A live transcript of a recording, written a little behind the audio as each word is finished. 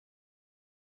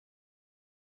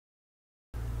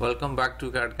Welcome back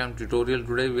to CAD/CAM tutorial.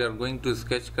 Today we are going to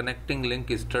sketch connecting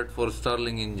link stud for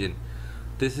Stirling engine.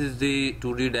 This is the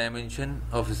 2D dimension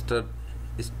of stud.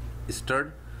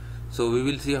 So we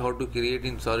will see how to create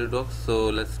in SolidWorks. So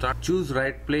let's start. Choose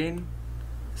right plane,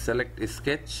 select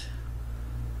sketch,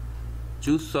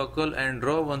 choose circle and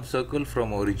draw one circle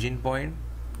from origin point.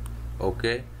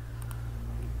 Okay.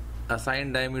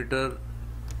 Assign diameter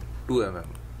 2 mm.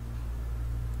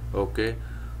 Okay.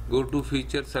 Go to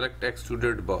feature, select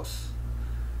extruded boss.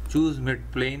 Choose mid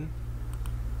plane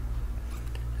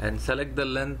and select the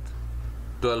length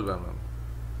 12 mm.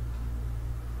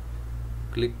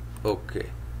 Click OK.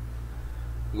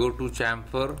 Go to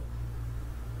chamfer,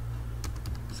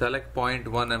 select 0.1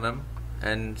 mm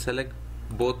and select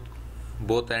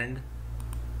both end.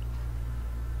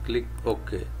 Click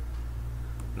OK.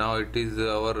 Now it is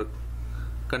our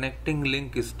connecting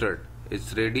link stud.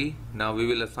 It's ready. Now we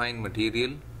will assign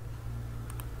material.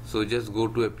 So just go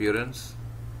to appearance,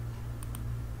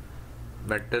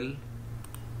 metal,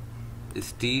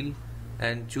 steel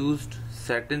and choose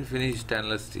satin finish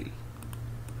stainless steel.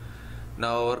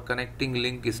 Now our connecting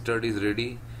link stud is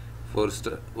ready for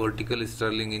vertical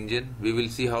Stirling engine. We will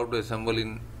see how to assemble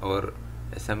in our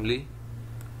assembly.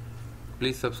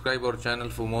 Please subscribe our channel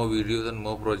for more videos and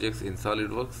more projects in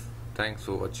SolidWorks. Thanks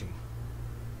for watching.